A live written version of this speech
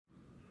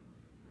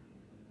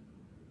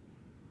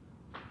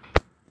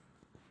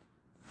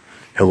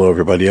Hello,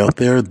 everybody out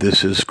there.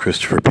 This is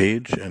Christopher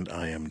Page, and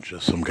I am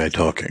just some guy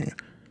talking.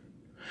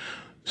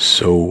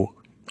 So,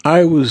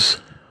 I was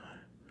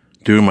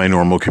doing my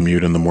normal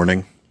commute in the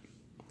morning,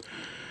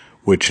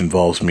 which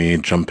involves me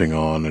jumping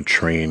on a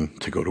train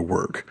to go to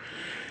work.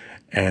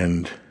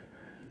 And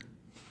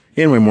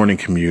in my morning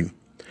commute,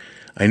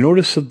 I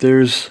noticed that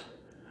there's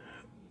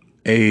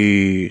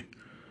a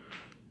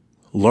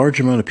large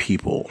amount of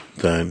people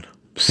that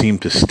seem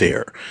to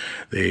stare.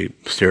 They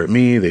stare at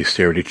me, they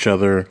stare at each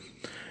other,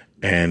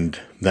 and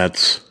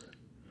that's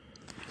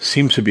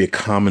seems to be a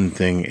common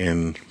thing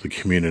in the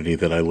community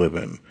that I live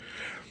in.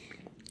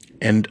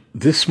 And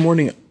this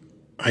morning,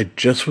 I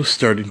just was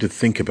starting to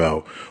think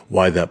about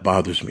why that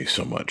bothers me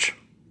so much.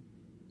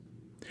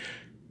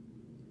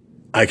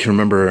 I can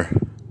remember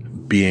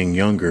being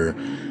younger,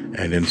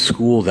 and in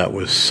school, that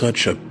was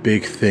such a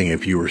big thing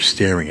if you were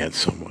staring at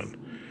someone,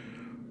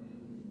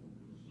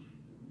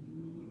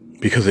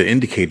 because it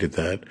indicated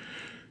that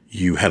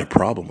you had a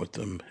problem with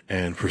them.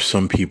 And for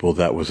some people,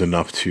 that was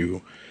enough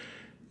to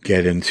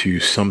get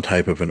into some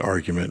type of an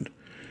argument.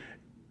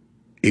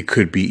 It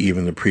could be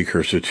even the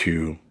precursor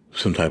to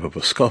some type of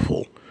a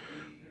scuffle.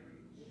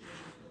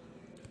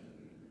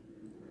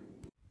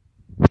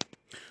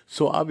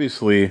 So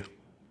obviously,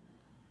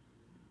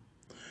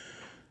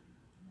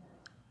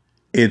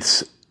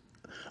 it's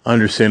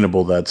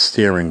understandable that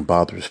staring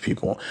bothers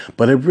people,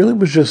 but I really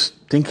was just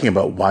thinking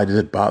about, why did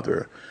it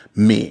bother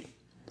me?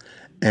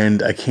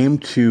 And I came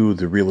to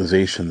the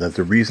realization that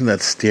the reason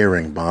that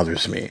staring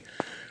bothers me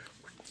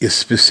is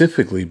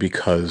specifically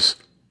because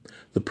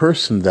the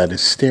person that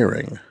is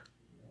staring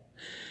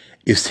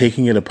is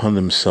taking it upon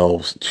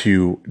themselves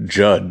to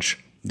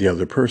judge the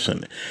other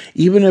person.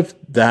 Even if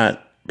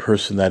that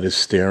person that is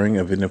staring,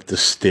 even if the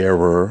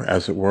starer,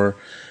 as it were,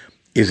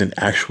 isn't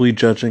actually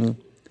judging,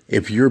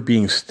 if you're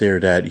being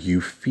stared at, you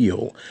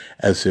feel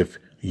as if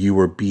you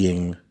are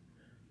being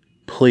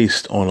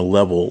placed on a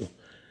level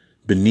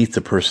beneath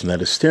the person that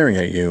is staring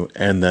at you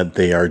and that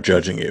they are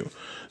judging you.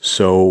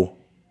 So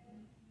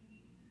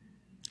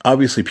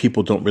obviously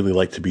people don't really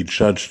like to be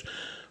judged,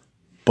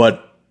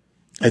 but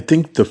I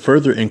think the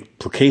further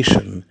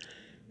implication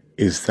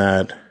is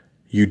that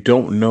you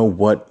don't know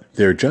what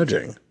they're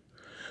judging.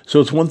 So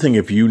it's one thing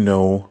if you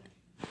know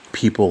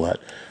people at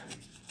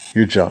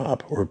your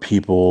job or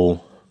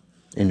people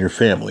in your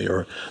family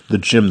or the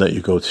gym that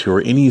you go to or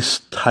any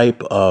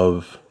type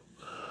of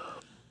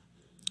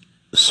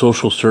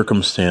social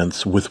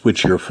circumstance with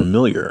which you're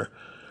familiar.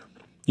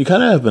 You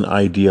kind of have an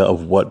idea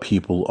of what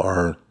people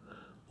are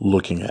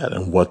looking at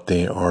and what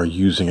they are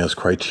using as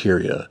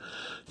criteria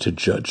to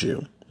judge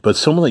you. But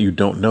someone that you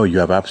don't know, you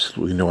have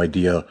absolutely no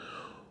idea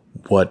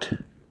what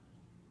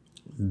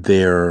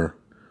their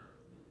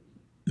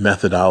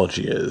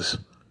methodology is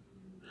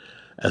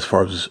as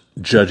far as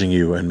judging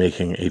you and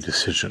making a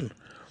decision.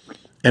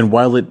 And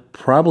while it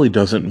probably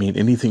doesn't mean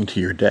anything to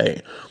your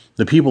day,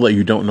 the people that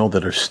you don't know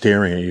that are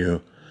staring at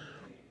you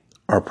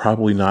are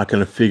probably not going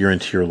to figure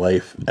into your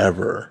life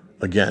ever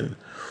again.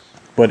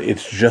 But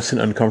it's just an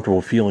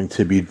uncomfortable feeling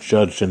to be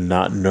judged and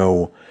not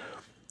know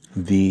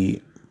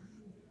the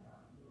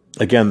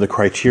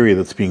criteria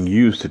that's being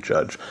used to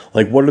judge.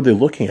 Like, what are they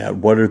looking at?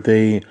 What are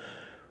they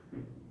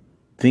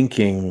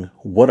thinking?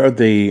 What are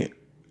they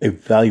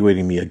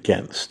evaluating me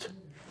against?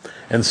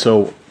 And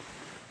so,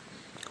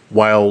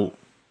 while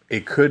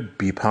it could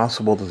be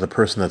possible that the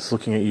person that's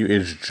looking at you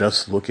is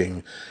just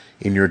looking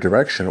in your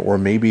direction, or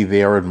maybe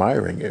they are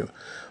admiring you,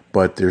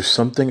 but there's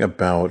something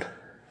about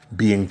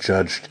being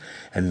judged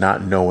and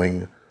not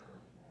knowing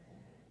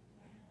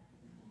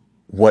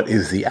what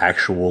is the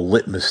actual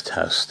litmus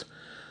test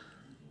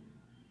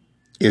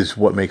is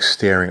what makes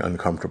staring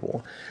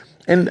uncomfortable.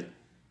 And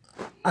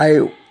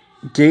I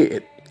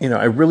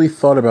really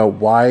thought about,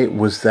 why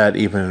was that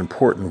even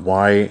important?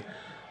 Why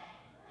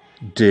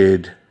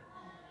did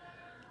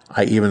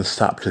I even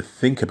stop to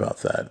think about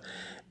that?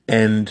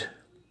 And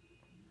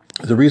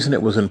the reason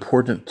it was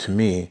important to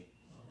me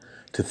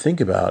to think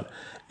about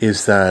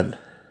is that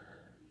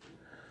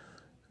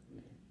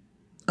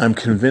I'm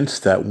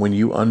convinced that when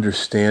you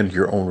understand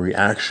your own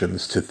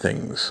reactions to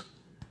things,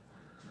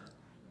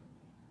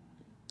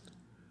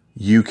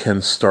 you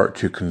can start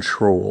to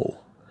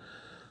control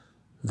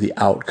the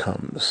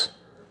outcomes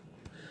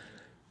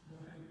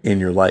in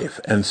your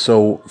life. And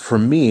so for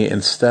me,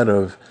 instead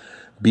of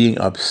being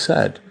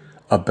upset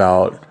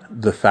about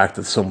the fact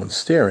that someone's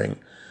staring,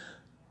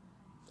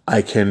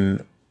 I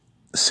can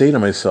say to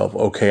myself,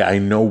 okay, I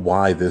know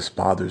why this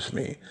bothers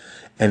me.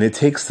 And it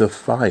takes the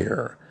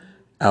fire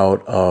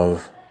out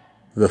of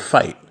the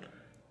fight.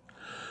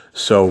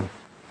 So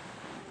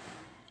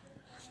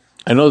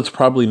I know it's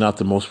probably not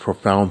the most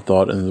profound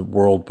thought in the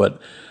world,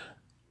 but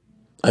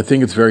I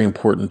think it's very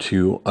important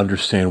to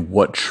understand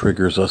what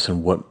triggers us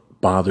and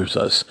what bothers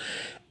us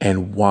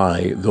and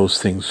why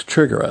those things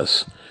trigger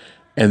us.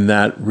 And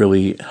that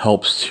really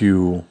helps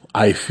to,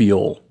 I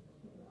feel,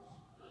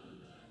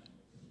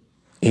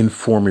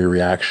 inform your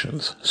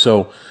reactions.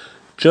 So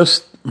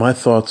just my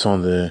thoughts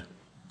on the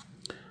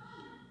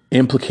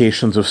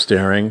implications of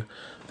staring,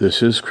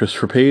 This is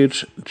Christopher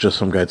Page, just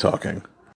some guy talking.